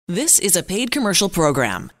This is a paid commercial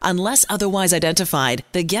program. Unless otherwise identified,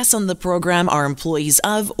 the guests on the program are employees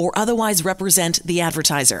of or otherwise represent the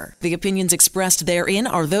advertiser. The opinions expressed therein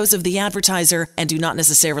are those of the advertiser and do not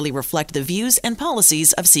necessarily reflect the views and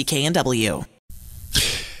policies of CKNW.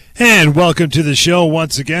 And welcome to the show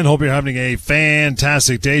once again. Hope you're having a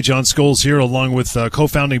fantastic day. John Scholes here along with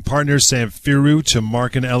co-founding partners Samfiru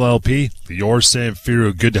Tumarkin LLP. Your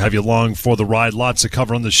Samfiru, good to have you along for the ride. Lots to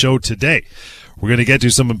cover on the show today. We're going to get to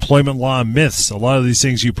some employment law myths. A lot of these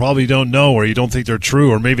things you probably don't know, or you don't think they're true,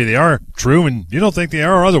 or maybe they are true and you don't think they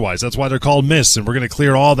are otherwise. That's why they're called myths, and we're going to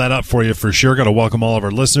clear all that up for you for sure. Got to welcome all of our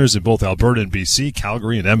listeners in both Alberta and BC,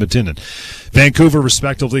 Calgary and Edmonton and Vancouver,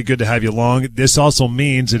 respectively. Good to have you along. This also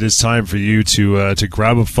means it is time for you to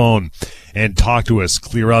grab a phone and talk to us,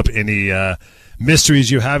 clear up any mysteries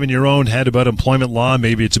you have in your own head about employment law.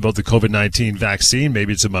 Maybe it's about the COVID-19 vaccine.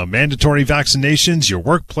 Maybe it's about mandatory vaccinations, your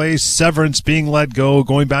workplace, severance, being let go,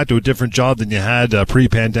 going back to a different job than you had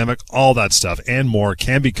pre-pandemic. All that stuff and more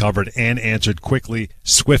can be covered and answered quickly,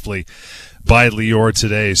 swiftly by Lior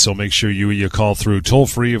today. So make sure you call through toll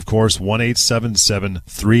free, of course,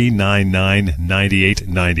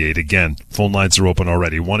 1-877-399-9898. Again, phone lines are open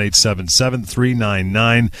already,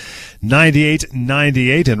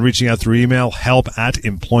 1-877-399-9898, and reaching out through email,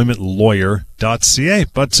 help@employmentlawyer.ca.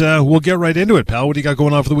 But we'll get right into it, pal. What do you got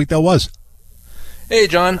going on for the week that was? Hey,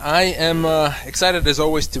 John. I am excited, as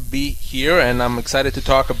always, to be here, and I'm excited to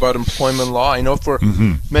talk about employment law. I know for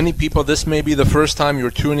many people, this may be the first time you're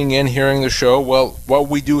tuning in, hearing the show. Well, what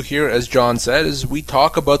we do here, as John said, is we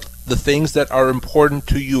talk about the things that are important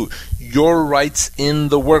to you, your rights in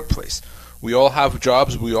the workplace. We all have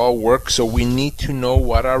jobs, we all work, so we need to know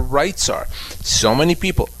what our rights are. So many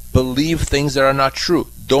people believe things that are not true,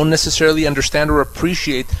 don't necessarily understand or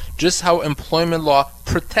appreciate just how employment law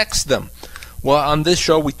protects them. Well, on this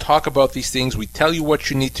show, we talk about these things. We tell you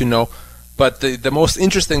what you need to know. But the most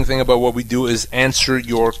interesting thing about what we do is answer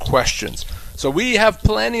your questions. So we have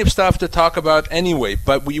plenty of stuff to talk about anyway,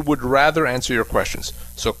 but we would rather answer your questions.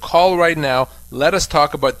 So call right now. Let us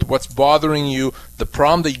talk about what's bothering you, the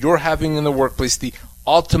problem that you're having in the workplace, the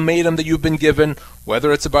ultimatum that you've been given,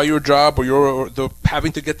 whether it's about your job or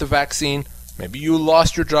having to get the vaccine. Maybe you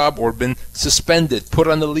lost your job or been suspended, put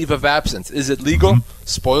on the leave of absence. Is it legal?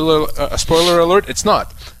 Spoiler alert, it's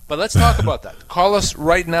not. But let's talk about that. Call us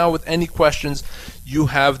right now with any questions you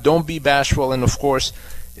have. Don't be bashful. And, of course,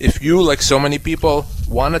 if you, like so many people,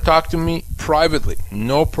 want to talk to me privately,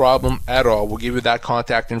 no problem at all. We'll give you that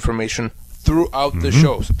contact information throughout the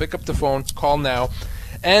show. So pick up the phone, call now.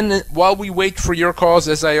 And while we wait for your calls,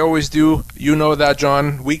 as I always do, you know that,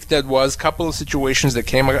 John, week that was, couple of situations that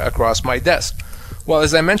came across my desk. Well,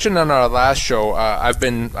 as I mentioned on our last show, I've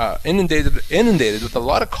been inundated with a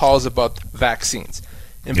lot of calls about vaccines.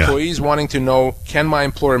 Employees wanting to know, can my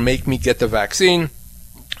employer make me get the vaccine?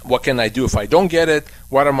 What can I do if I don't get it?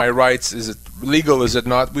 What are my rights? Is it legal? Is it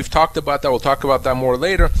not? We've talked about that. We'll talk about that more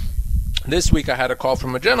later. This week I had a call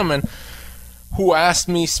from a gentleman who asked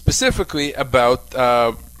me specifically about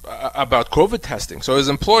COVID testing. So his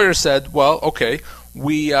employer said, well, okay,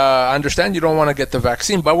 we understand you don't want to get the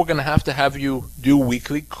vaccine, but we're going to have you do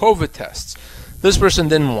weekly COVID tests. This person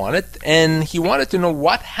didn't want it, and he wanted to know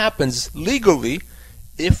what happens legally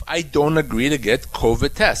if I don't agree to get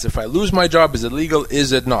COVID tests. If I lose my job, is it legal?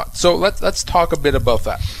 Is it not? So let's talk a bit about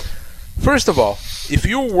that. First of all, if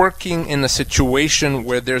you're working in a situation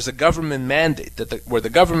where there's a government mandate, where the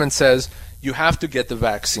government says you have to get the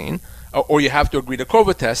vaccine or you have to agree to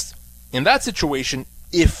COVID tests, in that situation,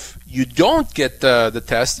 if you don't get the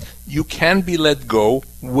test, you can be let go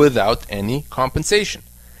without any compensation.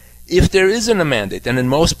 If there isn't a mandate, and in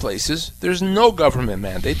most places there's no government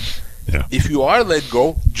mandate, if you are let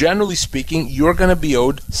go, generally speaking, you're going to be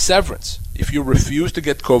owed severance. If you refuse to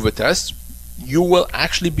get COVID tests, you will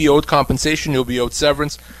actually be owed compensation, you'll be owed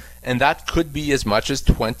severance, and that could be as much as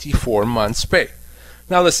 24 months' pay.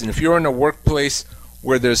 Now listen, if you're in a workplace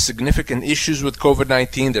where there's significant issues with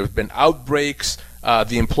COVID-19, there have been outbreaks,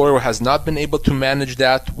 the employer has not been able to manage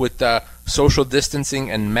that with social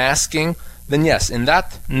distancing and masking, then yes, in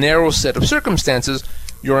that narrow set of circumstances,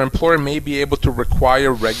 your employer may be able to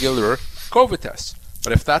require regular COVID tests.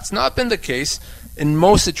 But if that's not been the case, in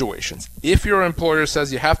most situations, if your employer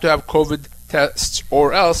says you have to have COVID tests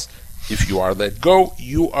or else, if you are let go,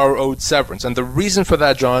 you are owed severance. And the reason for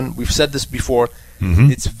that, John, we've said this before,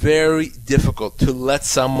 it's very difficult to let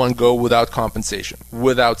someone go without compensation,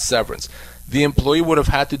 without severance. The employee would have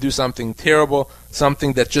had to do something terrible,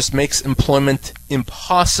 something that just makes employment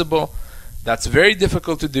impossible. That's very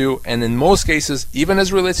difficult to do, and in most cases, even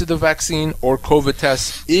as relates to the vaccine or COVID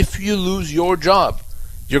tests, if you lose your job,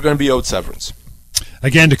 you're going to be owed severance.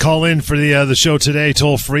 Again, to call in for the show today,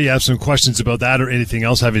 toll free, have some questions about that or anything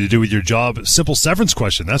else having to do with your job. Simple severance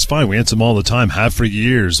question. That's fine. We answer them all the time. Have for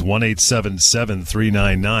years.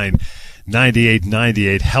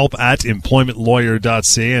 1-877-399-9898. Help at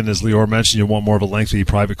employmentlawyer.ca. And as Lior mentioned, you want more of a lengthy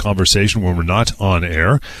private conversation when we're not on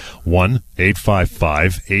air.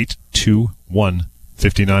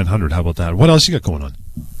 1-855-821-5900. How about that? What else you got going on?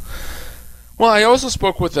 Well, I also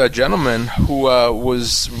spoke with a gentleman who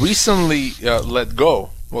was recently let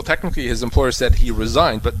go. Well, technically his employer said he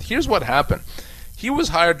resigned, but here's what happened. He was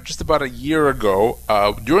hired just about a year ago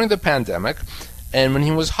during the pandemic, and when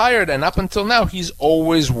he was hired and up until now, he's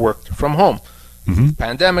always worked from home. Mm-hmm.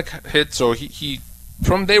 Pandemic hit, so he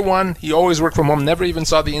from day one, he always worked from home, never even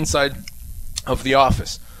saw the inside of the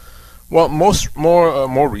office. Well,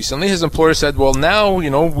 more recently, his employer said, well, now,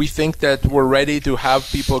 we think that we're ready to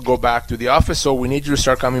have people go back to the office, so we need you to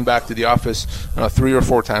start coming back to the office 3 or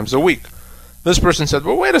 4 times a week. This person said,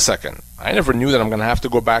 well, wait a second. I never knew that I'm going to have to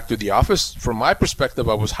go back to the office. From my perspective,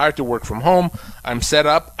 I was hired to work from home. I'm set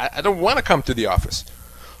up. I don't want to come to the office.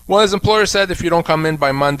 Well, his employer said, if you don't come in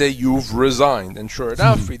by Monday, you've resigned. And sure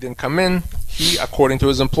enough, he didn't come in. He, according to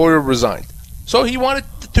his employer, resigned. So he wanted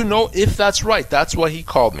to know if that's right. That's why he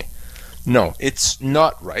called me. No, it's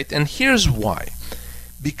not right, and here's why.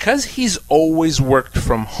 Because he's always worked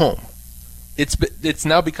from home, it's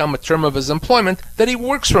now become a term of his employment that he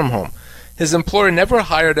works from home. His employer never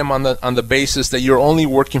hired him on the basis that you're only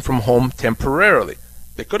working from home temporarily.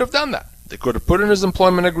 They could have done that. They could have put in his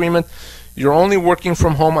employment agreement, you're only working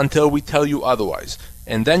from home until we tell you otherwise,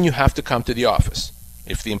 and then you have to come to the office.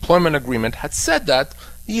 If the employment agreement had said that,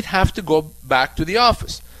 he'd have to go back to the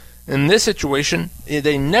office. In this situation,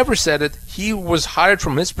 they never said it. He was hired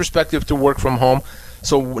from his perspective to work from home.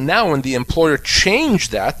 So now when the employer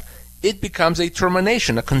changed that, it becomes a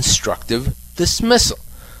termination, a constructive dismissal.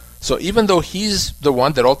 So even though he's the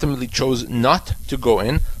one that ultimately chose not to go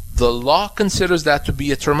in, the law considers that to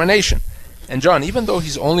be a termination. And John, even though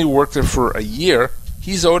he's only worked there for a year,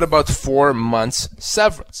 he's owed about 4 months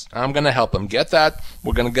severance. I'm going to help him get that.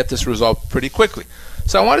 We're going to get this resolved pretty quickly.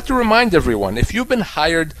 So I wanted to remind everyone, if you've been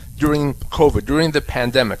hired during COVID, during the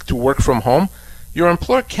pandemic, to work from home, your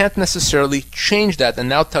employer can't necessarily change that and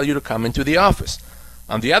now tell you to come into the office.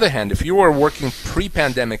 On the other hand, if you were working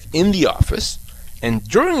pre-pandemic in the office, and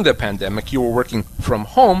during the pandemic you were working from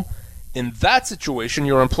home, in that situation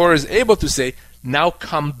your employer is able to say, now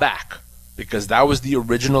come back, because that was the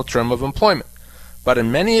original term of employment. But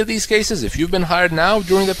in many of these cases, if you've been hired now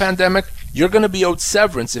during the pandemic, you're going to be owed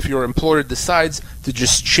severance if your employer decides to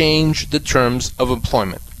just change the terms of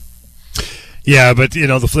employment. Yeah, but,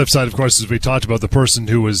 the flip side, of course, as we talked about, the person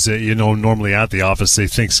who was, normally at the office, they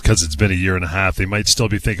think because it's been a year and a half, they might still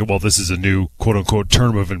be thinking, well, this is a new, quote-unquote,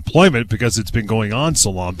 term of employment because it's been going on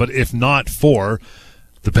so long. But if not for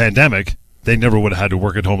the pandemic, they never would have had to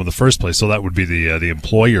work at home in the first place. So that would be the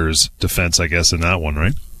employer's defense, I guess, in that one,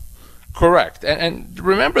 right? Correct. And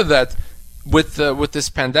remember that with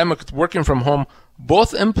this pandemic, working from home,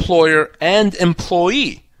 both employer and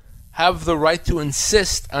employee have the right to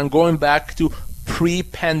insist on going back to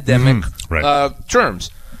pre-pandemic terms.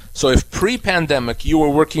 So if pre-pandemic you were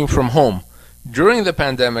working from home, during the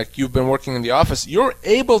pandemic you've been working in the office, you're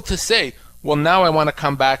able to say, well, now I want to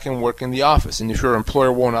come back and work in the office. And if your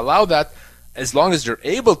employer won't allow that, as long as they're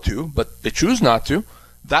able to, but they choose not to,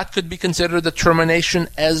 that could be considered a termination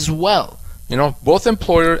as well. Both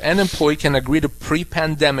employer and employee can agree to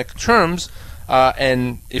pre-pandemic terms.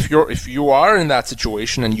 And if you are in that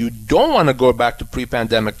situation and you don't want to go back to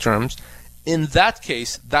pre-pandemic terms, in that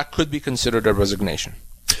case, that could be considered a resignation.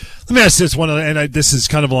 Let me ask this one, and this is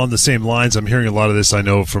kind of along the same lines. I'm hearing a lot of this, I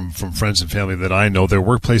know, from friends and family that I know. Their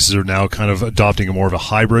workplaces are now kind of adopting more of a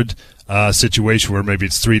hybrid situation where maybe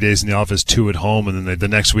it's 3 days in the office, 2 at home, and then the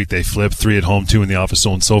next week they flip 3 at home, 2 in the office, so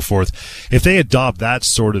on and so forth. If they adopt that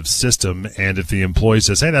sort of system, and if the employee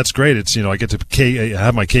says, hey, that's great, it's, I get to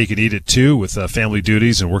have my cake and eat it too with family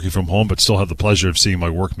duties and working from home, but still have the pleasure of seeing my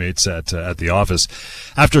workmates at the office.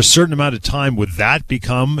 After a certain amount of time, would that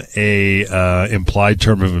become a implied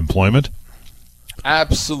term of employment?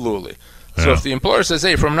 Absolutely. Yeah. So if the employer says,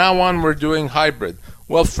 hey, from now on we're doing hybrid,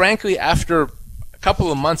 well, frankly, after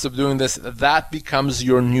couple of months of doing this, that becomes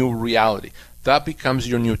your new reality. That becomes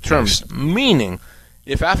your new terms. Meaning,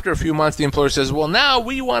 if after a few months the employer says, well, now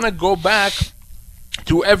we want to go back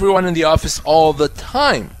to everyone in the office all the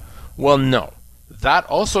time. Well, no. That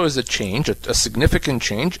also is a change, a significant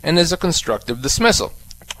change, and is a constructive dismissal.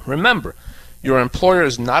 Remember, your employer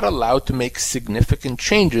is not allowed to make significant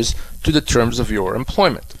changes to the terms of your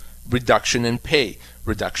employment. Reduction in pay,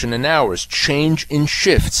 reduction in hours, change in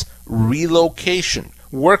shifts, relocation,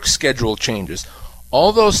 work schedule changes.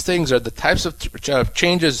 All those things are the types of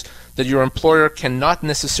changes that your employer cannot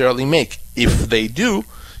necessarily make. If they do,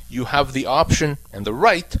 you have the option and the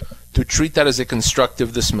right to treat that as a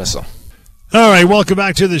constructive dismissal. All right, welcome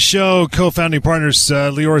back to the show. Co-founding partners,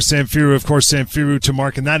 Lior Samfiru, of course, Samfiru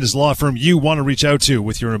Tamarkin, and that is law firm you want to reach out to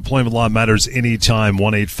with your employment law matters anytime.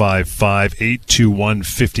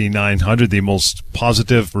 1-855-821-5900, the most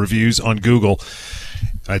positive reviews on Google.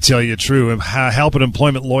 I tell you true. Help at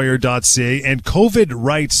employmentlawyer.ca and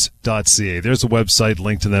covidrights.ca. There's a website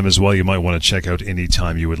linked to them as well. You might want to check out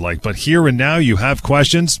anytime you would like. But here and now, you have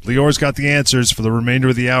questions. Lior's got the answers for the remainder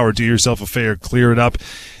of the hour. Do yourself a favor. Clear it up.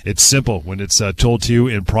 It's simple when it's told to you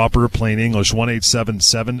in proper plain English.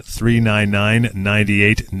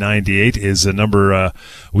 1-877-399-9898 is the number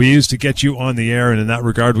we use to get you on the air. And in that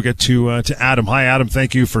regard, we'll get to Adam. Hi, Adam.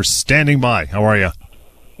 Thank you for standing by. How are you?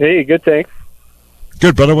 Hey, good, thanks.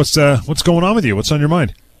 Good, brother. What's going on with you? What's on your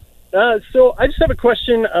mind? So I just have a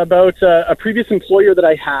question about a previous employer that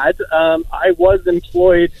I had. I was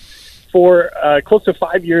employed for close to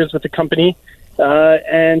 5 years with the company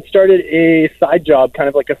and started a side job, kind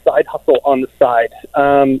of like a side hustle on the side.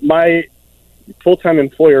 My full-time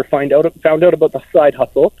employer found out about the side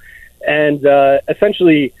hustle and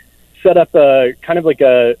essentially set up a kind of like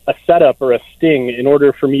a setup or a sting in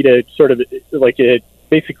order for me to sort of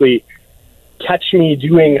basically catch me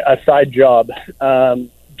doing a side job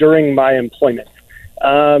during my employment.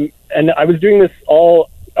 And I was doing this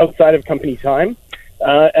all outside of company time.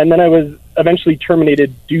 And then I was eventually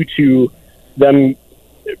terminated due to them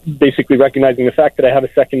basically recognizing the fact that I have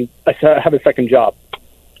a second job.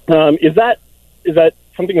 Is that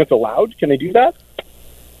something that's allowed? Can they do that?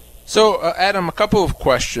 So, Adam, a couple of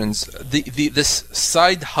questions. This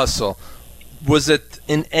side hustle, was it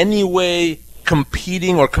in any way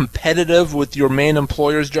competing or competitive with your main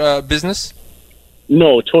employer's business?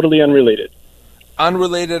 No, totally unrelated.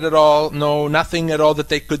 Unrelated at all? No, nothing at all that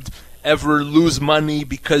they could ever lose money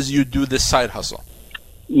because you do this side hustle?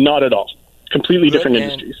 Not at all. Completely Good. different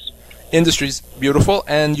And industries. Industries, beautiful.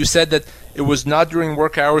 And you said that it was not during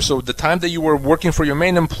work hours, so the time that you were working for your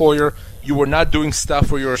main employer, you were not doing stuff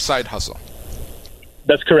for your side hustle.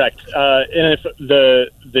 That's correct. And if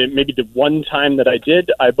maybe the one time that I did,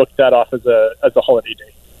 I booked that off as a holiday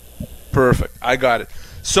day. Perfect. I got it.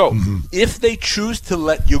 So if they choose to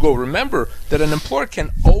let you go, remember that an employer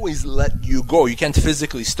can always let you go. You can't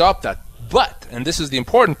physically stop that. But, and this is the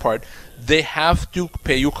important part, they have to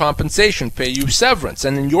pay you compensation, pay you severance.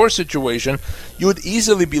 And in your situation, you would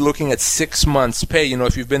easily be looking at 6 months' pay. You know,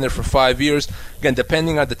 if you've been there for 5 years, again,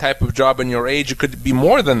 depending on the type of job and your age, it could be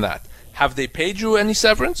more than that. Have they paid you any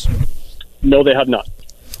severance? No, they have not.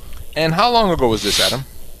 And how long ago was this, Adam?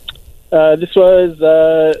 This was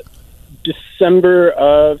December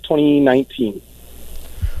of 2019.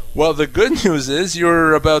 Well, the good news is you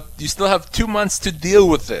still have 2 months to deal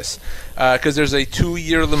with this because there's a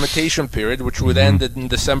 2-year limitation period which would end in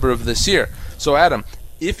December of this year. So, Adam,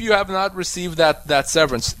 if you have not received that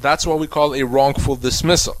severance, that's what we call a wrongful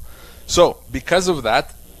dismissal. So, because of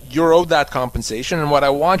that, you're owed that compensation, and what I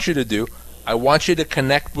want you to do, I want you to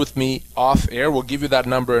connect with me off air. We'll give you that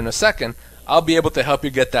number in a second. I'll be able to help you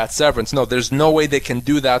get that severance. No, there's no way they can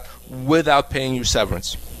do that without paying you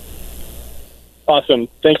severance. Awesome.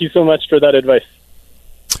 Thank you so much for that advice.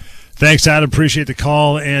 Thanks, Adam. Appreciate the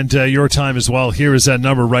call and your time as well. Here is that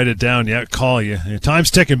number. Write it down. Yeah, call you. Your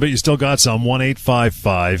time's ticking, but you still got some.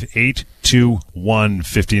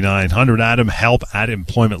 1-855-821-5900. Adam, help at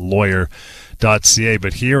employmentlawyer.ca.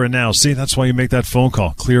 But here and now, see, that's why you make that phone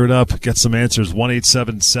call. Clear it up. Get some answers.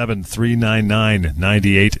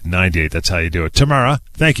 1-877-399-9898. That's how you do it. Tamara,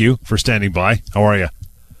 thank you for standing by. How are you?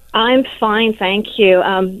 I'm fine, thank you.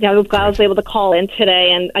 I was able to call in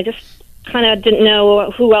today, and I just kind of didn't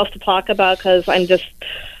know who else to talk about because I'm just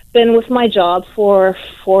been with my job for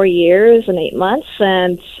 4 years and 8 months,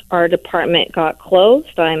 and our department got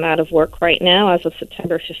closed. I'm out of work right now as of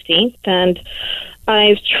September 15th, and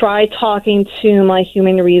I've tried talking to my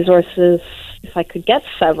human resources if I could get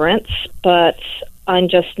severance, but I'm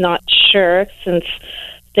just not sure since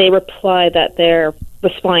they reply that they're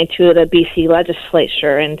responding to the BC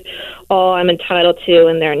legislature, and all I'm entitled to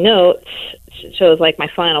in their notes shows like my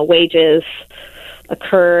final wages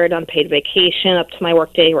occurred, unpaid vacation up to my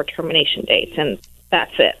workday or termination date, and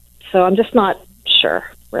that's it. So I'm just not sure,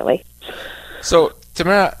 really. So,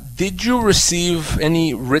 Tamara, did you receive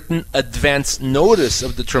any written advance notice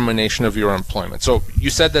of the termination of your employment? So you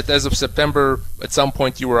said that as of September, at some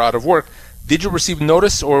point you were out of work. Did you receive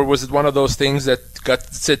notice, or was it one of those things that got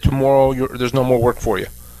said tomorrow there's no more work for you?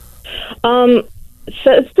 So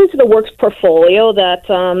it's due to the works portfolio that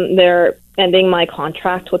they're ending my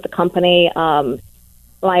contract with the company.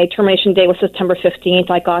 my termination date was September 15th.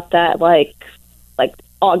 I got that like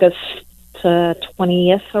August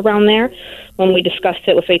 20th, around there, when we discussed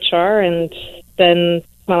it with HR, and then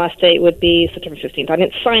my last date would be September 15th. I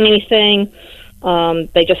didn't sign anything.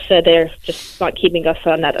 They just said they're just not keeping us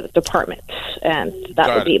on that department, and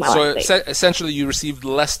that would be my last date. So essentially, you received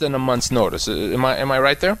less than a month's notice. Am I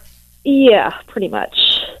right there? Yeah, pretty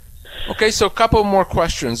much. Okay, so a couple more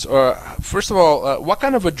questions. First of all, what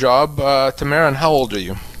kind of a job, Tamara, and how old are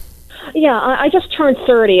you? Yeah, I just turned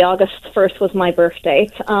 30. August 1st was my birthday.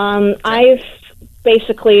 I've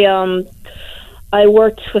basically, I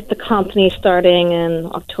worked with the company starting in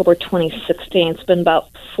October 2016. It's been about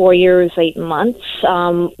 4 years, 8 months.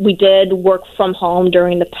 We did work from home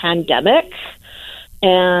during the pandemic,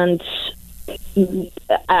 and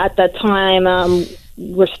at that time,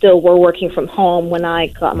 we're working from home when I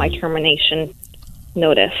got my termination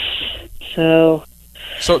notice. So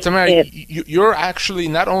Tamara, you're actually,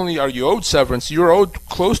 not only are you owed severance, you're owed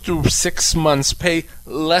close to 6 months pay,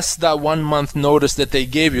 less that 1 month notice that they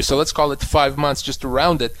gave you. So let's call it 5 months just to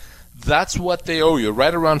round it. That's what they owe you,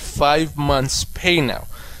 right around 5 months pay now.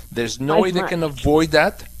 There's no way they can avoid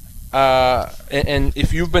that. And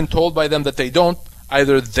if you've been told by them that they don't,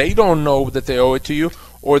 either they don't know that they owe it to you,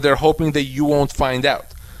 or they're hoping that you won't find out.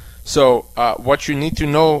 So what you need to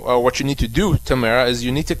know, what you need to do, Tamara, is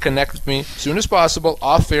you need to connect with me as soon as possible.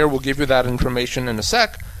 Off air, we'll give you that information in a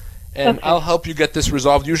sec, and I'll help you get this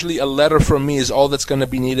resolved. Usually a letter from me is all that's going to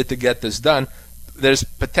be needed to get this done. There's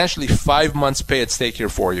potentially 5 months pay at stake here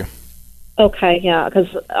for you. Okay, yeah,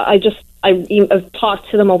 because I've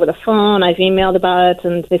talked to them over the phone. I've emailed about it,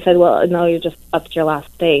 and they said, well, no, you're just up to your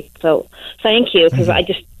last date. So thank you, because I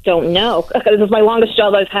just don't know. This is my longest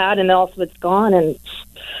job I've had, and also it's gone, and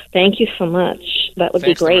thank you so much. That would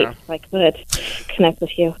be great, Tamara, if I could connect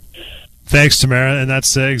with you. Thanks, Tamara, and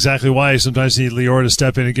that's exactly why sometimes you need Lior to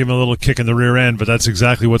step in and give him a little kick in the rear end, but that's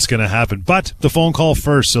exactly what's going to happen. But the phone call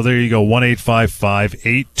first, so there you go,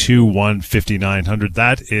 1-855-821-5900.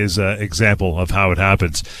 That is an example of how it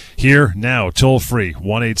happens. Here, now, toll-free,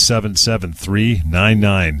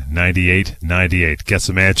 1-877-399-9898. Get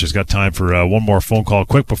some answers. Got time for one more phone call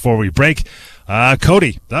quick before we break.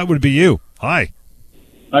 Cody, that would be you. Hi.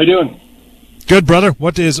 How you doing? Good, brother.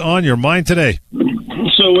 What is on your mind today?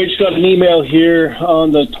 So we just got an email here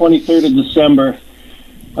on the 23rd of December,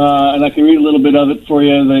 and I can read a little bit of it for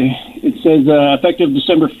you. It says, effective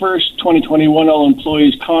December 1st, 2021, all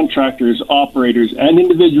employees, contractors, operators, and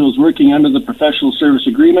individuals working under the professional service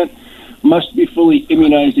agreement must be fully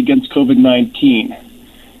immunized against COVID-19.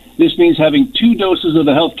 This means having 2 doses of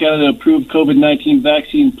the Health Canada approved COVID-19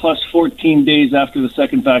 vaccine plus 14 days after the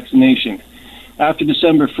second vaccination. After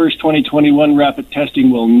December 1st, 2021, rapid testing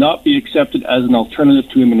will not be accepted as an alternative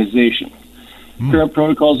to immunization. Current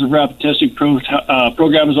protocols of rapid testing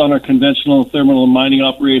programs on our conventional thermal and mining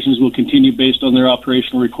operations will continue based on their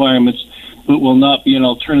operational requirements, but will not be an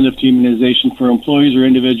alternative to immunization for employees or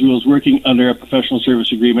individuals working under a professional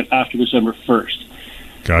service agreement after December 1st.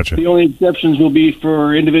 Gotcha. The only exceptions will be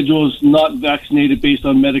for individuals not vaccinated based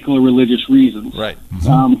on medical or religious reasons. Right.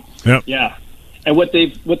 Yep. Yeah. And what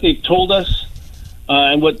they've told us,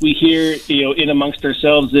 and what we hear, in amongst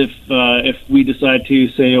ourselves, if we decide to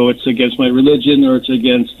say, oh, it's against my religion or it's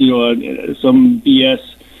against, some BS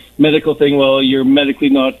medical thing, well, you're medically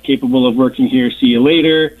not capable of working here, see you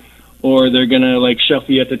later, or they're gonna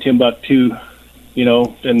shuffle you at the Timbuktu,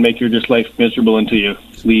 and make your just life miserable until you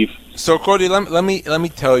leave. So, Cody, let me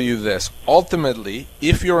tell you this. Ultimately,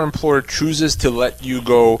 if your employer chooses to let you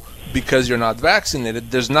go because you're not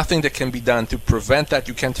vaccinated, there's nothing that can be done to prevent that.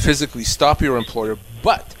 You can't physically stop your employer,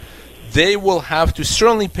 but they will have to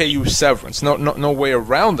certainly pay you severance. No way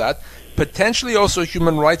around that. Potentially also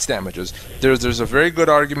human rights damages. There's a very good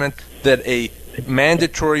argument that a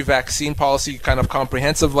mandatory vaccine policy, kind of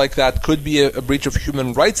comprehensive like that, could be a breach of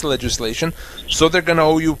human rights legislation, so they're going to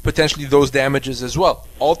owe you potentially those damages as well.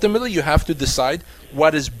 Ultimately, you have to decide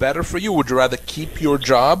what is better for you. Would you rather keep your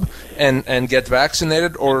job and get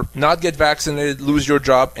vaccinated, or not get vaccinated, lose your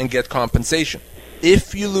job, and get compensation?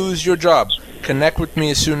 If you lose your job, connect with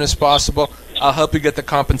me as soon as possible. I'll help you get the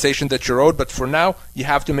compensation that you're owed, but for now, you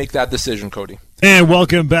have to make that decision, Cody. And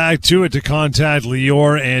welcome back to it. To contact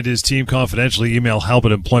Lior and his team confidentially, email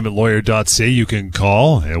help@employmentlawyer.ca. You can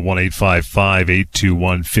call at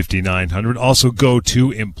 1-855-821-5900. Also go to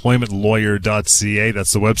employmentlawyer.ca.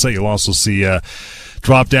 That's the website. You'll also see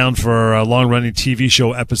Drop down for long-running TV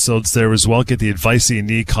show episodes there as well. Get the advice you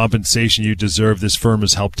need, compensation you deserve. This firm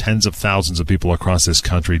has helped tens of thousands of people across this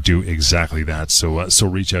country do exactly that. So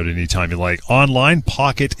reach out anytime you like. Online,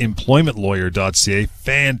 pocketemploymentlawyer.ca.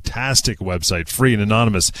 Fantastic website, free and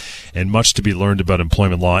anonymous, and much to be learned about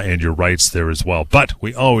employment law and your rights there as well. But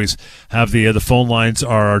we always have the phone lines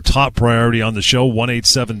are our top priority on the show.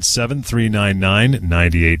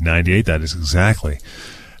 1-877-399-9898. That is exactly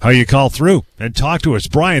how you call through and talk to us.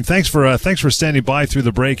 Brian, thanks for standing by through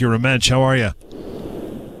the break. You're a mensch. How are you?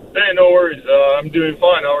 Hey, no worries. I'm doing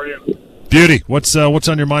fine. How are you? Beauty. What's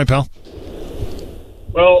on your mind, pal?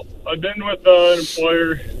 Well, I've been with an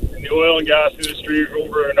employer in the oil and gas industry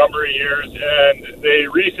over a number of years, and they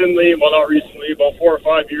recently, well, not recently, about 4 or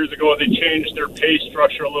 5 years ago, they changed their pay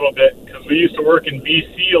structure a little bit, because we used to work in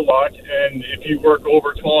BC a lot, and if you work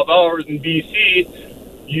over 12 hours in BC,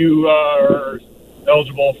 you are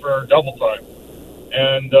eligible for double time.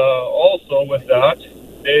 And also with that,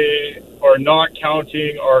 they are not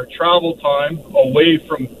counting our travel time away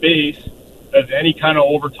from base as any kind of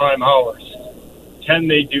overtime hours. Can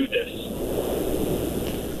they do this?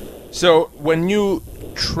 So when you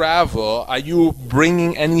travel, are you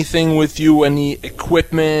bringing anything with you, any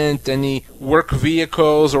equipment, any work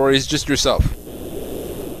vehicles, or is it just yourself?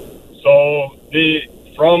 So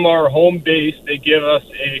from our home base, they give us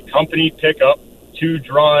a company pickup to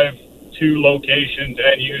drive to locations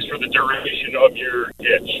and use for the duration of your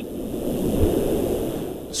hitch.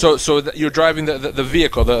 So you're driving the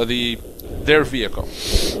vehicle, their vehicle?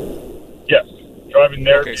 Yes, driving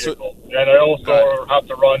their vehicle. And I also have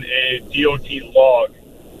to run a DOT log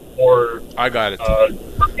for... I got it.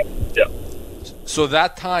 Yeah. So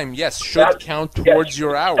that time, yes, should count towards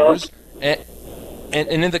your hours and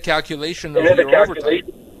in the calculation of your overtime.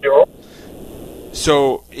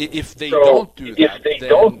 So if they don't do that,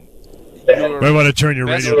 then you might want to turn your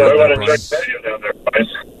radio down, Brian.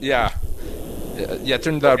 Yeah,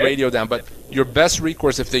 turn the radio down. But your best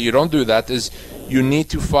recourse if you don't do that is you need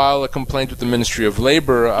to file a complaint with the Ministry of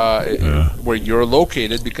Labor where you're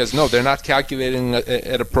located, because no, they're not calculating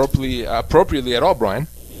it appropriately at all, Brian.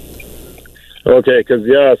 Okay, because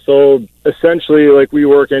so essentially, like, we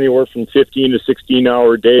work anywhere from 15 to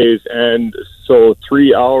 16-hour days, and so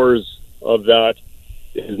 3 hours of that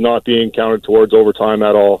is not being counted towards overtime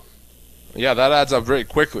at all. Yeah, that adds up very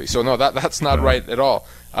quickly. So no, that's not right at all.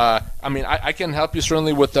 I mean, I can help you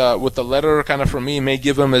certainly with the letter. Kind of for me, may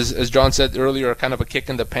give them, as John said earlier, kind of a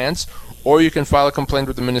kick in the pants, or you can file a complaint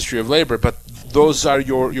with the Ministry of Labor. But those are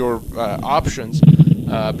your options,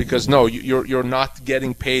 because no, you're not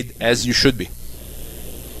getting paid as you should be.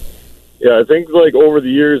 Yeah, I think like over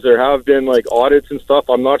the years there have been like audits and stuff.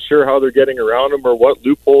 I'm not sure how they're getting around them or what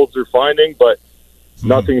loopholes they're finding, but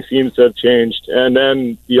nothing seems to have changed. And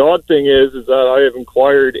then the odd thing is that I have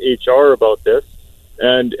inquired HR about this,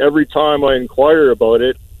 and every time I inquire about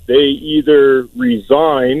it, they either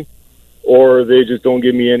resign or they just don't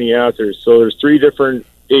give me any answers. So there's 3 different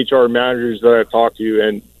HR managers that I've talked to,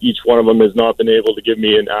 and each one of them has not been able to give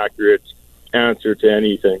me an accurate answer to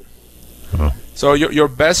anything. So your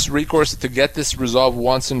best recourse to get this resolved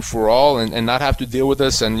once and for all, and not have to deal with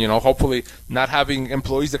this, and hopefully not having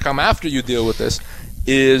employees that come after you deal with this,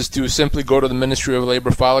 is to simply go to the Ministry of Labor,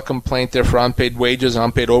 file a complaint there for unpaid wages,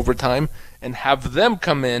 unpaid overtime, and have them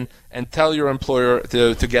come in and tell your employer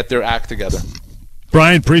to get their act together.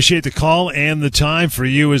 Brian, appreciate the call and the time. For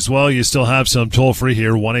you as well, you still have some toll-free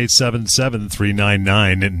here,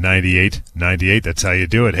 1-877-399-9898. That's how you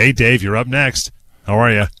do it. Hey, Dave, you're up next. How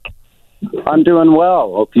are you? I'm doing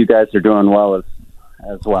well. Hope you guys are doing well as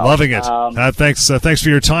well. Loving it. Thanks for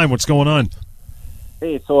your time. What's going on?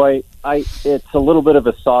 Hey, so it's a little bit of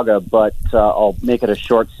a saga, but I'll make it a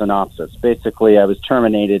short synopsis. Basically, I was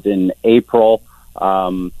terminated in April.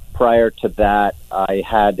 Prior to that, I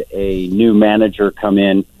had a new manager come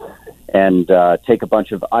in and take a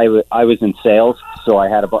bunch of... I was in sales, so I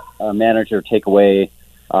had a manager take away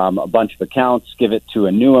a bunch of accounts, give it to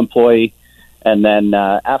a new employee. And then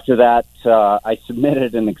after that, I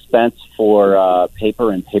submitted an expense for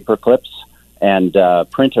paper and paper clips and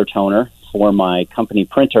printer toner for my company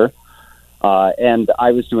printer. And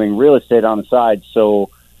I was doing real estate on the side.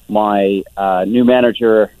 So my new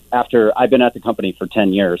manager, after I've been at the company for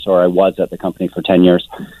 10 years, or I was at the company for 10 years,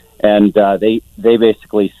 and they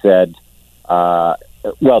basically said, well,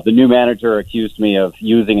 the new manager accused me of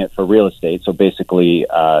using it for real estate, so basically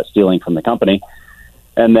stealing from the company.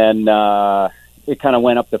 And then it kind of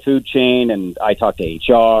went up the food chain, and I talked to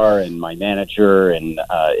HR and my manager, and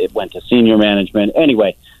it went to senior management.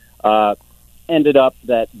 Anyway, ended up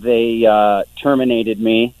that they terminated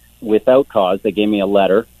me without cause. They gave me a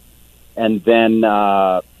letter, and then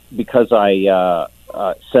because I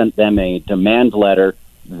sent them a demand letter,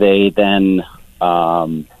 they then,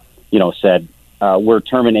 said, we're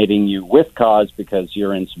terminating you with cause because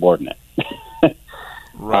you're insubordinate.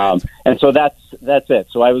 Right. And so that's it.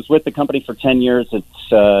 So I was with the company for 10 years.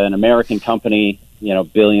 It's an American company,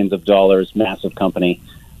 billions of dollars, massive company.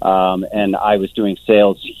 And I was doing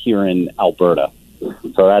sales here in Alberta.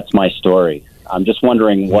 So that's my story. I'm just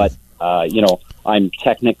wondering what, I'm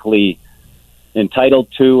technically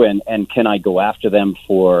entitled to, and can I go after them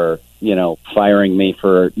for, firing me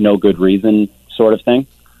for no good reason sort of thing?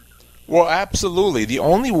 Well, absolutely. The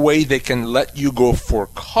only way they can let you go for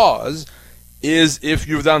cause is if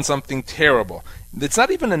you've done something terrible. It's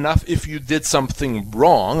not even enough if you did something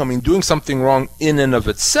wrong. I mean, doing something wrong in and of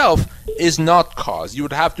itself is not cause. You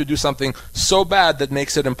would have to do something so bad that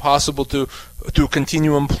makes it impossible to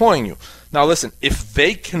continue employing you. Now, listen, if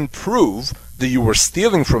they can prove that you were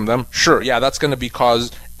stealing from them, sure, yeah, that's going to be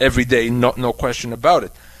cause every day, no question about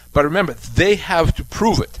it. But remember, they have to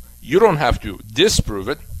prove it. You don't have to disprove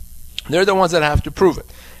it. They're the ones that have to prove it.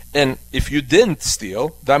 And if you didn't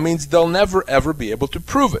steal, that means they'll never, ever be able to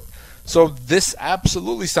prove it. So this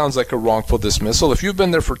absolutely sounds like a wrongful dismissal. If you've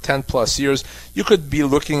been there for 10 plus years, you could be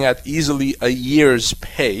looking at easily a year's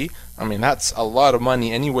pay. I mean, that's a lot of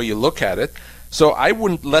money any way you look at it. So I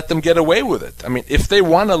wouldn't let them get away with it. I mean, if they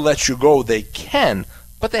want to let you go, they can,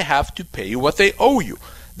 but they have to pay you what they owe you.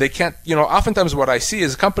 They can't, oftentimes what I see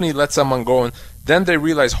is a company lets someone go and then they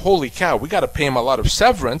realize, holy cow, we got to pay them a lot of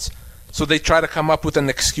severance. So they try to come up with an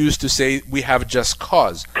excuse to say we have just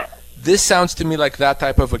cause. This sounds to me like that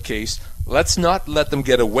type of a case. Let's not let them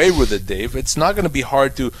get away with it, Dave. It's not going to be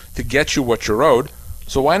hard to get you what you're owed.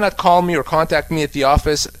 So why not call me or contact me at the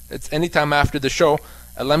office at any time after the show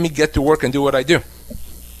and let me get to work and do what I do.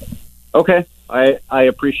 Okay. I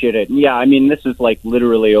appreciate it. Yeah, I mean, this is like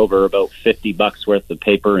literally over about $50 worth of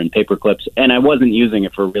paper and paper clips, and I wasn't using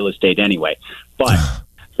it for real estate anyway. But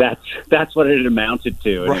that's what it amounted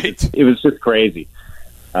to. Right. It was just crazy.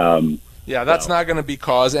 Yeah, that's not going to be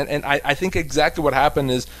cause. And I think exactly what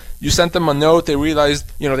happened is you sent them a note. They realized,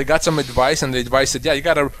 they got some advice, and the advice said, yeah, you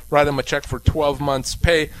got to write them a check for 12 months'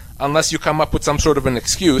 pay unless you come up with some sort of an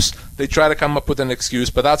excuse. They try to come up with an excuse,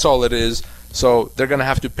 but that's all it is. So they're going to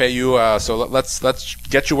have to pay you. So let's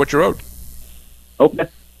get you what you're owed. Okay.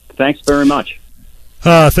 Thanks very much.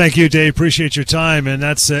 Thank you, Dave. Appreciate your time, and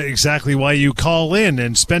that's exactly why you call in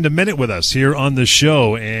and spend a minute with us here on the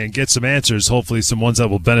show and get some answers, hopefully some ones that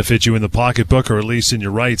will benefit you in the pocketbook or at least in your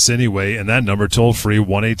rights anyway. And that number, toll-free,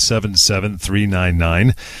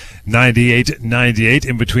 1-877-399-9898.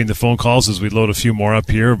 In between the phone calls as we load a few more up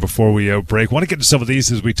here before we break. Want to get to some of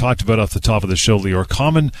these as we talked about off the top of the show, Lior.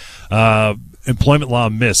 Common employment law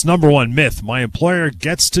myths. Number one myth: my employer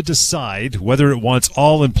gets to decide whether it wants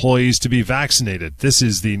all employees to be vaccinated. This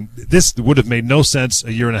would have made no sense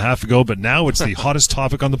a year and a half ago, but now it's the hottest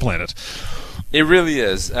topic on the planet. It really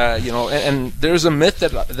is. And there's a myth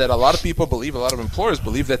that a lot of people believe, a lot of employers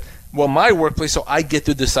believe that, well, my workplace, so I get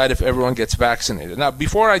to decide if everyone gets vaccinated. Now,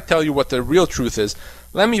 before I tell you what the real truth is,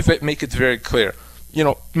 let me make it very clear.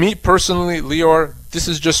 Me personally, Lior, this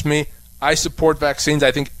is just me. I support vaccines.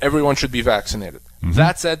 I think everyone should be vaccinated. Mm-hmm.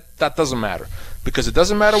 That said, that doesn't matter. Because it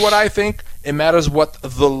doesn't matter what I think, it matters what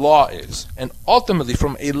the law is. And ultimately,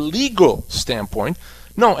 from a legal standpoint,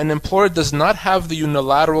 no, an employer does not have the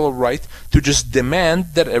unilateral right to just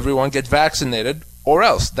demand that everyone get vaccinated or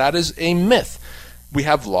else. That is a myth. We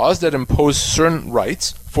have laws that impose certain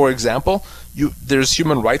rights. For example, there's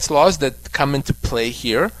human rights laws that come into play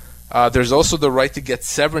here. There's also the right to get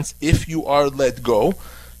severance if you are let go.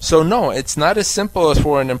 So no, it's not as simple as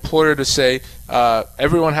for an employer to say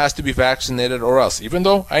everyone has to be vaccinated or else, even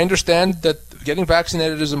though I understand that getting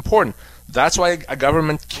vaccinated is important. That's why a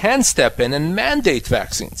government can step in and mandate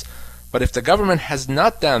vaccines. But if the government has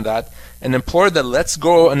not done that, an employer that lets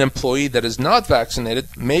go an employee that is not vaccinated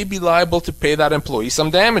may be liable to pay that employee some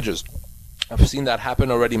damages. I've seen that happen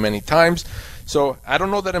already many times. So I don't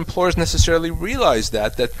know that employers necessarily realize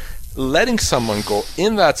that letting someone go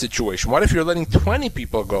in that situation, what if you're letting 20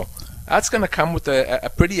 people go? That's going to come with a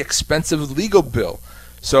pretty expensive legal bill.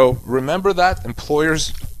 So remember that,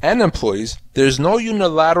 employers and employees, there's no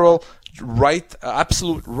unilateral right,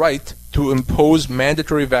 absolute right to impose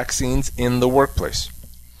mandatory vaccines in the workplace.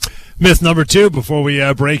 Myth number two, before we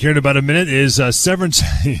break here in about a minute, is severance.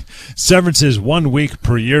 Severance is 1 week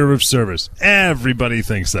per year of service. Everybody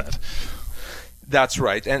thinks that. That's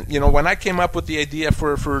right. And, when I came up with the idea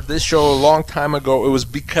for this show a long time ago, it was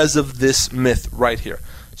because of this myth right here.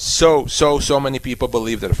 So many people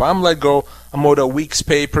believe that if I'm let go, I'm owed a week's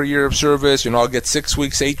pay per year of service. I'll get 6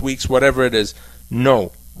 weeks, 8 weeks, whatever it is.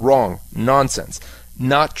 No, Wrong. Nonsense.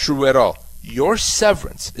 Not true at all. Your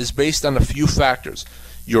severance is based on a few factors.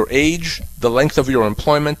 Your age, the length of your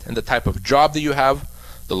employment, and the type of job that you have.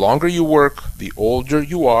 The longer you work, the older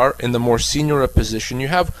you are, and the more senior a position you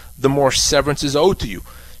have, the more severance is owed to you.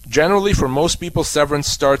 Generally, for most people, severance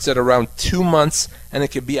starts at around 2 months, and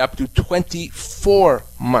it can be up to 24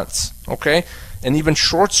 months, okay? And even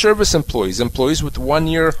short service employees with 1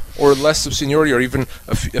 year or less of seniority, or even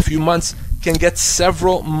a few months, can get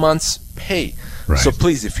several months' pay. Right. So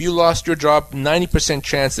please, if you lost your job, 90%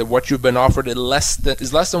 chance that what you've been offered is less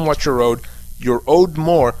than what you're owed. You're owed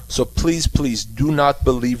more, so please do not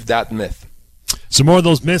believe that myth. Some more of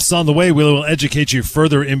those myths on the way. We will educate you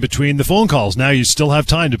further in between the phone calls. Now you still have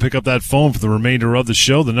time to pick up that phone for the remainder of the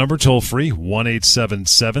show. The number toll free,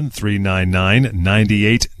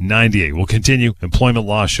 1-877-399-9898. We'll continue Employment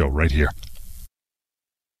Law Show right here.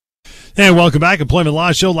 And welcome back, Employment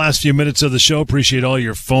Law Show. Last few minutes of the show. Appreciate all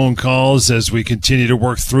your phone calls as we continue to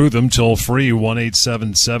work through them. Toll free,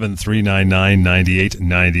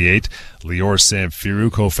 1-877-399-9898. Lior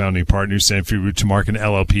Samfiru, co-founding partner, Samfiru Tumarkin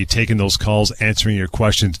LLP, taking those calls, answering your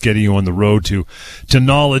questions, getting you on the road to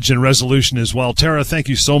knowledge and resolution as well. Tara, thank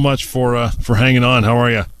you so much for hanging on. How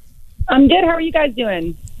are you? I'm good. How are you guys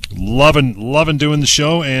doing? Loving doing the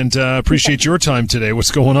show, and appreciate your time today.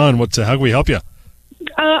 What's going on? How can we help you?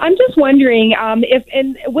 I'm just wondering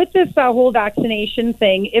with this whole vaccination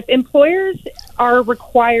thing, if employers are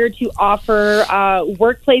required to offer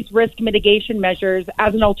workplace risk mitigation measures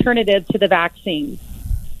as an alternative to the vaccine,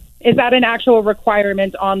 is that an actual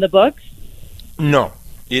requirement on the books? No,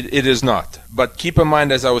 it is not. But keep in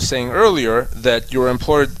mind, as I was saying earlier, that your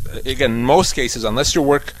employer, again, in most cases, unless you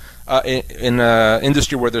work in an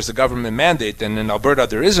industry where there's a government mandate, and in Alberta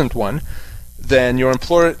there isn't one, then your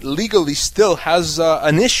employer legally still has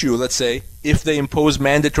an issue, let's say, if they impose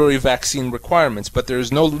mandatory vaccine requirements, but there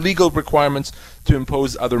is no legal requirements to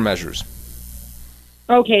impose other measures.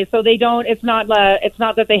 Okay, so they don't. It's not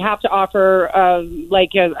that they have to offer as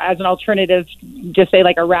an alternative, just say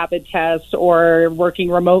like a rapid test or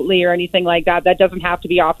working remotely or anything like that. That doesn't have to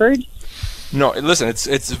be offered. No, listen,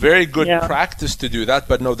 it's very good practice to do that,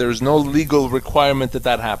 but no, there's no legal requirement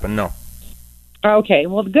that happen. No. Okay,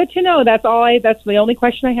 well, good to know. That's the only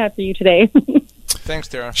question I had for you today. Thanks,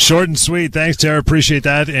 Tara. Short and sweet. Thanks, Tara. Appreciate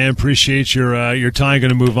that, and appreciate your time. Going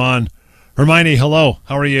to move on. Hermione, hello.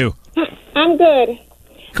 How are you? I'm good.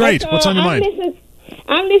 Great. What's on your mind?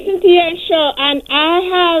 I'm listening to your show, and I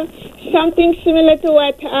have something similar to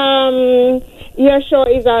what your show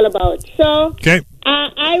is all about. So, okay.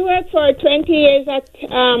 I worked for 20 years at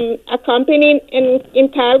a company in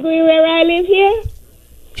Calgary, where I live here.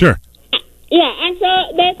 Sure. Yeah, and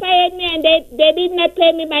so they fired me, and they did not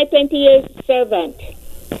pay me my 20 years servant.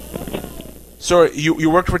 So you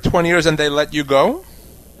worked for 20 years and they let you go?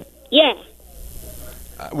 Yeah.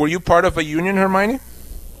 Were you part of a union, Hermione?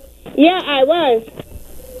 Yeah, I was.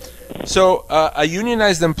 So a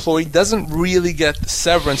unionized employee doesn't really get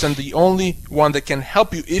severance, and the only one that can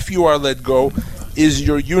help you if you are let go is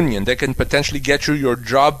your union. They can potentially get you your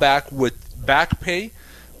job back with back pay.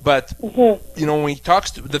 But, you know, when we talk,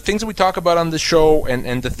 the things that we talk about on the show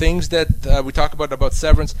and the things that we talk about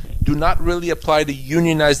severance do not really apply to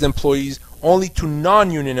unionized employees, only to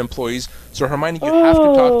non-union employees. So, Hermione, you have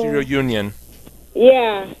to talk to your union.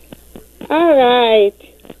 Yeah. All right.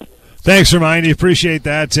 Thanks, Hermione. Appreciate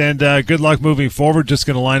that. And good luck moving forward. Just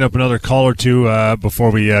going to line up another call or two before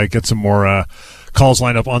we get some more calls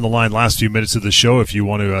lined up on the line. Last few minutes of the show. If you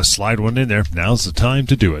want to slide one in there, now's the time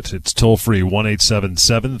to do it. It's toll free,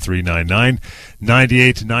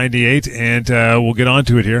 1-877-399-9898, and we'll get on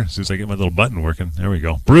to it here as soon as I get my little button working. There we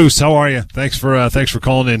go. Bruce, how are you? Thanks for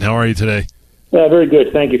calling in. How are you today? Very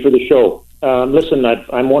good. Thank you for the show. Listen,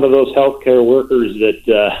 I'm one of those healthcare workers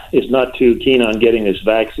that is not too keen on getting this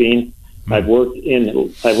vaccine. I've worked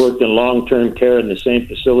in long-term care in the same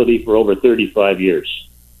facility for over 35 years.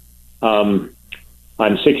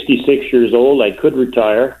 I'm 66 years old. I could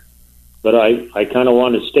retire, but I kind of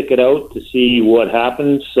want to stick it out to see what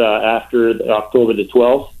happens after October the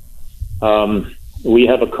 12th. We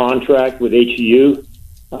have a contract with HEU,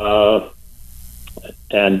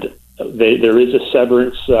 and there is a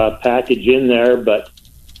severance package in there, but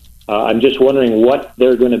I'm just wondering what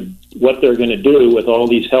they're going to do with all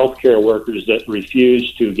these healthcare workers that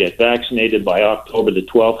refuse to get vaccinated by October the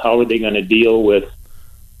 12th. How are they going to deal with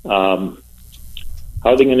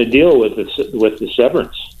the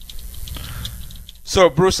severance? So,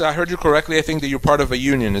 Bruce, I heard you correctly. I think that you're part of a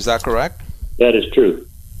union. Is that correct? That is true.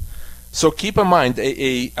 So keep in mind,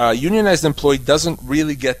 a unionized employee doesn't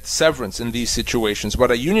really get severance in these situations.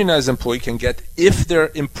 What a unionized employee can get if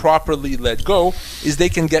they're improperly let go is they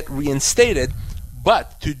can get reinstated.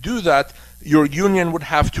 But to do that, your union would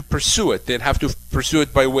have to pursue it. They'd have to pursue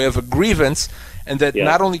it by way of a grievance, and that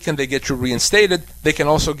not only can they get you reinstated, they can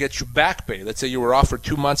also get you back pay. Let's say you were off for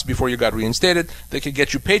 2 months before you got reinstated, they could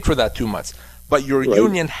get you paid for that 2 months. But your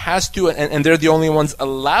union has to, and they're the only ones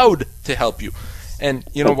allowed to help you. And,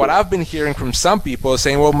 what I've been hearing from some people is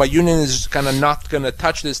saying, well, my union is kind of not going to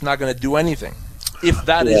touch this, not going to do anything. If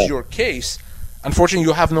that is your case, unfortunately,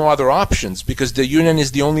 you have no other options because the union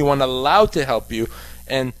is the only one allowed to help you.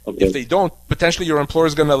 And if they don't, potentially your employer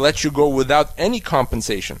is going to let you go without any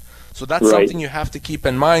compensation. So that's something you have to keep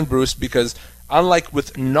in mind, Bruce, because unlike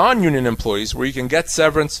with non-union employees where you can get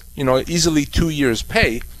severance, easily 2 years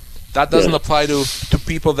pay, that doesn't apply to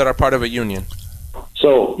people that are part of a union.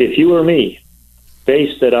 So if you were me,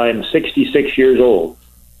 faced that I'm 66 years old,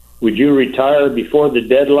 would you retire before the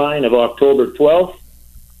deadline of October 12th,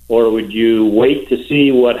 or would you wait to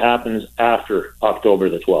see what happens after October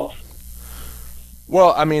the 12th?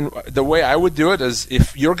 Well, I mean, the way I would do it is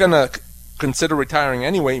if you're going to consider retiring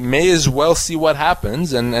anyway, may as well see what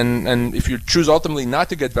happens. And if you choose ultimately not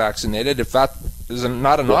to get vaccinated, if that is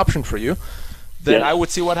not an option for you, then I would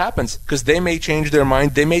see what happens because they may change their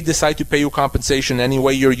mind. They may decide to pay you compensation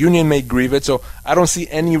anyway. Your union may grieve it. So I don't see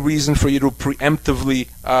any reason for you to preemptively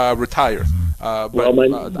retire. I would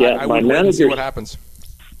wait and see what happens.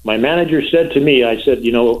 My manager said to me, I said,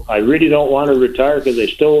 I really don't want to retire because I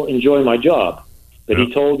still enjoy my job. But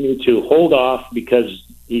he told me to hold off because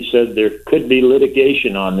he said there could be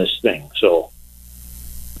litigation on this thing.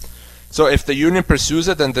 So if the union pursues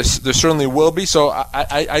it, then there certainly will be. So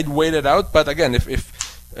I'd wait it out. But again,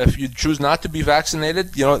 if you choose not to be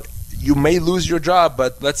vaccinated, you may lose your job.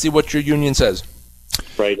 But let's see what your union says.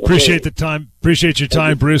 Right. Okay. Appreciate the time. Appreciate your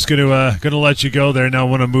time, Bruce. Going to let you go there. Now I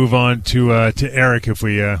want to move on to Eric if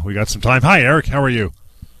we got some time. Hi, Eric. How are you?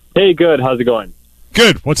 Hey, good. How's it going?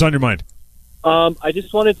 Good. What's on your mind? I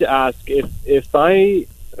just wanted to ask if I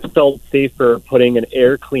felt safer putting an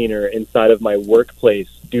air cleaner inside of my workplace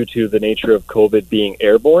due to the nature of COVID being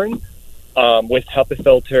airborne, with HEPA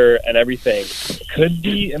filter and everything, could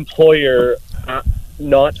the employer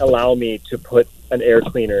not allow me to put an air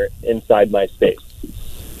cleaner inside my space?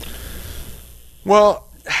 Well,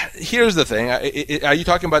 here's the thing. Are you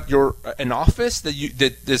talking about an office that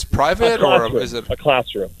is private, or is it a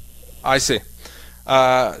classroom? I see.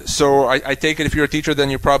 So I take it if you're a teacher, then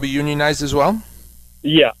you're probably unionized as well?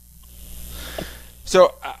 Yeah.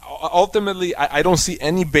 So ultimately, I don't see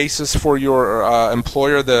any basis for your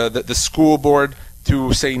employer, the school board,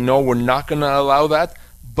 to say, no, we're not going to allow that.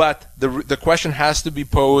 But the question has to be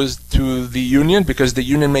posed to the union because the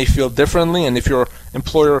union may feel differently. And if your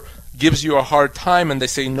employer gives you a hard time and they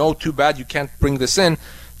say, no, too bad, you can't bring this in,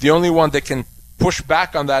 the only one that can push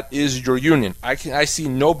back on that is your union. I see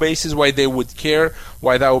no basis why they would care,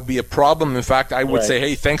 why that would be a problem. In fact, I would say,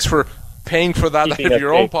 hey, thanks for paying for that out of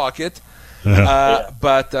your own pocket.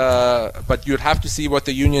 But you'd have to see what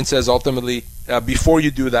the union says ultimately before you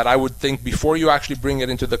do that. I would think before you actually bring it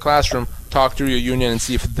into the classroom, talk to your union and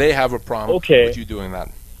see if they have a problem with you doing that.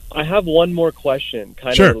 I have one more question,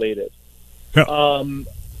 kind of related. Yeah.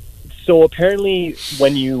 So apparently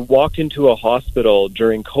when you walked into a hospital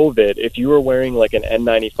during COVID, if you were wearing like an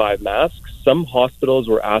N95 mask, some hospitals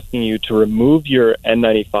were asking you to remove your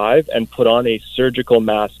N95 and put on a surgical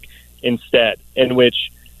mask instead, in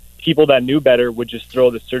which people that knew better would just throw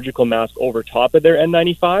the surgical mask over top of their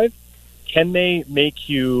N95. Can they make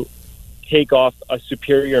you take off a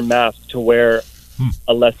superior mask to wear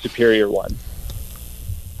a less superior one?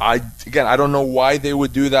 I don't know why they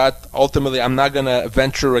would do that. Ultimately, I'm not going to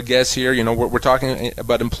venture a guess here. We're talking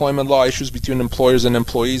about employment law issues between employers and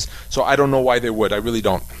employees, so I don't know why they would. I really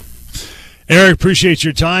don't. Eric, appreciate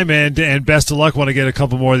your time and best of luck. Want to get a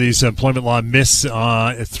couple more of these employment law myths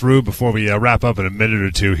through before we wrap up in a minute or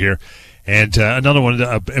two here. And another one,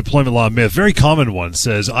 employment law myth, very common one,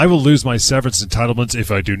 says, I will lose my severance entitlements if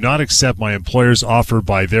I do not accept my employer's offer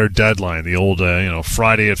by their deadline. The old,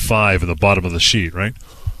 Friday at 5 at the bottom of the sheet, right?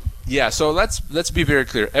 Yeah, so let's be very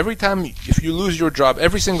clear. Every time, if you lose your job,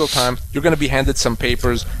 every single time, you're going to be handed some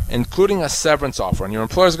papers, including a severance offer. And your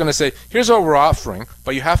employer is going to say, here's what we're offering,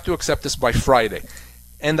 but you have to accept this by Friday.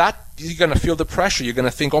 And that, you're going to feel the pressure. You're going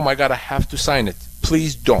to think, oh my God, I have to sign it.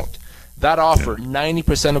 Please don't. That offer,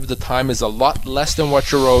 90% of the time, is a lot less than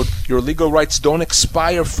what you're owed. Your legal rights don't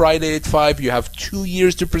expire Friday at 5. You have 2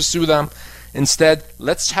 years to pursue them. Instead,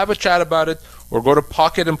 let's have a chat about it, or go to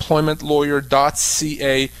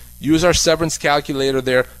pocketemploymentlawyer.ca. Use our severance calculator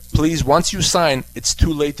there. please, once you sign, it's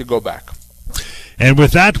too late to go back. And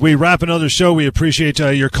with that, we wrap another show. We appreciate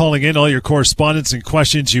your calling in, all your correspondence and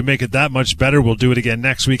questions. You make it that much better. We'll do it again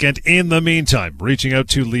next weekend. In the meantime, reaching out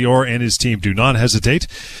to Lior and his team, do not hesitate.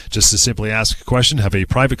 Just to simply ask a question, have a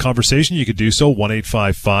private conversation, you could do so.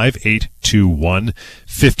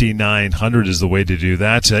 1-855-821-5900 is the way to do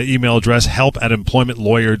that. Email address,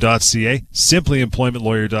 help@employmentlawyer.ca. Simply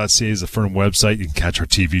employmentlawyer.ca is the firm website. You can catch our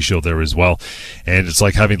TV show there as well. And it's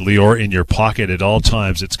like having Lior in your pocket at all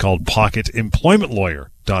times. It's called Pocket Employment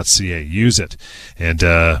Lawyer.ca. Use it. And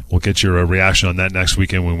we'll get your reaction on that next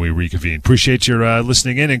weekend when we reconvene. Appreciate your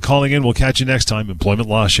listening in and calling in. We'll catch you next time. Employment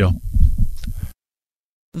Law Show.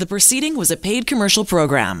 The proceeding was a paid commercial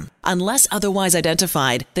program. Unless otherwise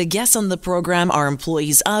identified, the guests on the program are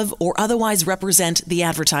employees of or otherwise represent the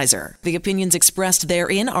advertiser. The opinions expressed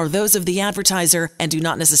therein are those of the advertiser and do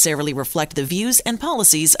not necessarily reflect the views and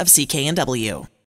policies of CK&W.